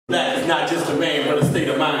Black is not just a man, but a state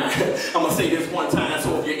of mind. I'm gonna say this one time,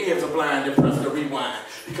 so if your ears are blind, then press the rewind.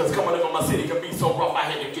 Because coming up on my city can be so rough, I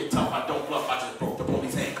had to get tough. I don't bluff, I just broke the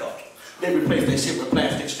police handcuffs. They replaced that shit with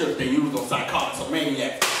plastic strips they used on psychotics or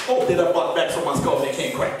maniacs. Oh, did I buck back so my skull they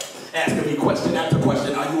can't crack? Asking me question after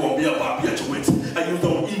question, are you on be up, I'll be at your wits. I use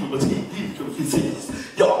no evil, but he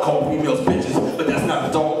sees. Y'all call females bitches, but that's not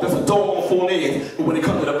a dog, that's a dog on 4 legs. But when it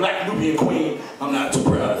comes to the black Nubian queen, I'm not too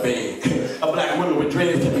proud to beg. A black woman with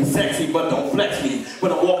dreads can be sexy, but don't flex me.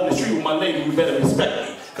 When I'm walking the street with my lady, you better respect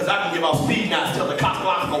me. Cause I can give out speed knots till the cops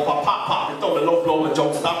go pop, and throw the low blow and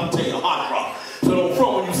joke stop and tell you hard drop. So don't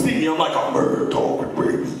front when you see me, I'm like a murder dog with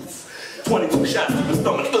rabies. 22 shots to the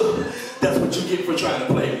stomach, that's what you get for trying to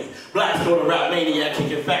play me. Blacks go to rap maniac,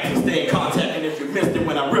 kicking facts and stay in contact, and if you missed it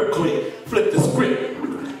when I rip click, flip the script.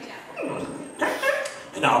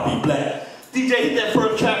 And I'll be black. DJ, hit that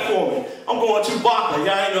first track for me. I'm going to Barker,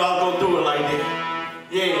 y'all ain't know I was gonna do it like that.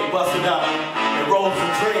 Yeah, bust it out, and roll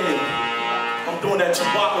some dreams. I'm doing that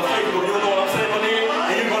Chewbacca flavor, you know what I'm saying on there?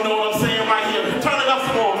 And you're gonna know what I'm saying right here. Turn it up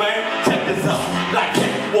some more, man. Check this out. Black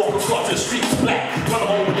cat, walk across the streets, black. Run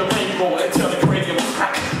home with the rainbow and tell the cranium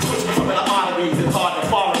crack. Switch for some of the arteries, it's hard to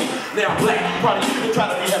follow me. Now black, probably you can try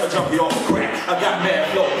to be having junkie off the crack. I got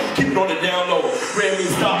mad flow, keep it on the down low. Red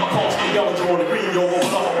means stop, I cost the yellow on the green, yo,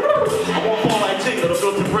 I won't fall like Jingle, the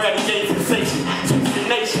built to Brad and Game sensation. Sweet the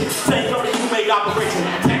nation, same company who made operation,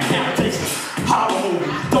 attack capitation. Horror movie,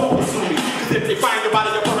 don't pursue me. Cause if they find your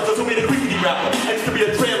body, your purpose, assume me the creepy rapper. And to be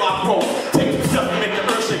a dreadlock pro. Take yourself to make the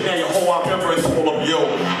earth shake. Now your whole I remember it's all of yo.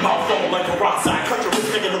 Mouth full like a rock side. Cut your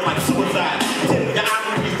wrist, nigga look like suicide. Tell me your eye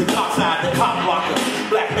movies, the top side, the cop blocker.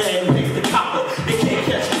 Black man who hates the copper. They can't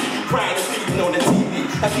catch me. Crying and sleeping on the TV.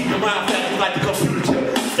 I keep the rhyme fat like the computer chip.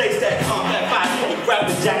 Stay stack, combat 520, grab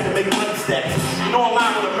the jack to make money stacks. You know I'm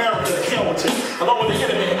lying with America, the hell with you. Along with the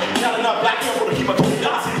internet, not enough black people to keep a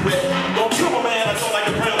curiosity with. Don't kill a man, I don't like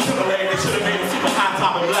the brown Timberland. They should have made him super high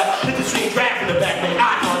top and black. Hit the street draft in the back, make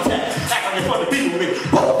eye contact. Act like in front of people with me.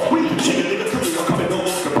 We can chicken nigga to me, I'm coming over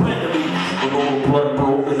to brand to me. An old black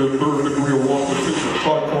bro in the 3rd degree of walk with a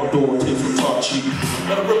talk on door, take some top cheek.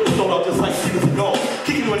 Let him rip the throat out just like Steven Seagal.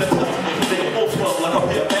 Kicking you in the testicle, so they can both swell like a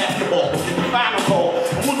pair of basketball. Get the final call.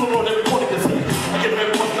 I'm moving on every corner this week. I get them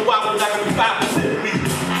every once in a while, but it's not gonna be 5% of me.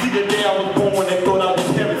 See the day I was born when they thought I was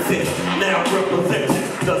heaven sent. Now I'm representing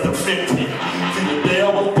the demented. See the day I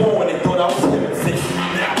was born they thought I was heaven sent.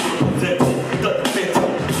 Now I'm representing the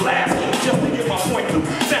demented. Blasco, just to get my point through.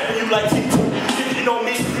 Sampling you like T2. If you know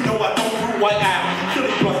me, you know I don't brew white eye.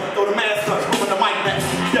 Philly blunt, throw the mask on, moving the mic back.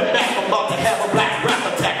 Step back, I'm about to have a black rap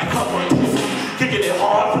attack. I come from DC, kicking it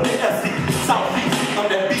hard from the SC. Southeast, I'm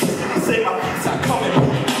that beast. You say my piece, I come in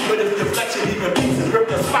peace. But it's deflection, even pieces, rip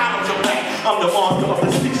the spine on your back. I'm the monster of the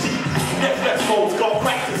species. Next flex modes, go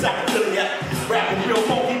practice, I can feel it. Rapping real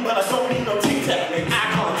funky, but I don't need no tic-tac. Make eye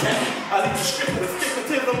contact. I leave you stricken with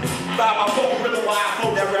stigmatism. By my vocal rhythm, why I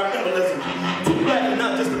flow that rap embolism. Too black and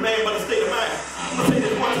not just a man, but a state of mind. I'm gonna say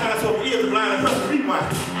this one time so the ears are blind and press the rewind.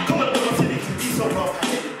 Coming up to my city to be so rough, I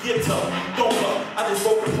hate to get tough. Don't love, I just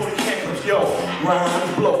broke the 40 handcuffs, yo.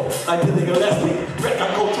 Rhymes blow, like this nigga Leslie. Wreck, I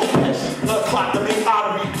go to a patch, blood clot, the main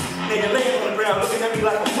artery. Nigga laying on the ground, looking at me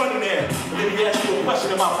like I'm funny there. But then he asked you a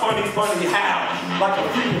question about funny how? Like a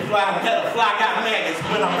freaking fly, had a fly got maggots.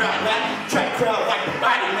 When I rap track crowd like the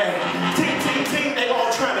body maggot. Ting, ting, ting, they all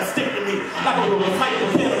trying to stick to me. Like a little fight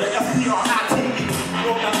with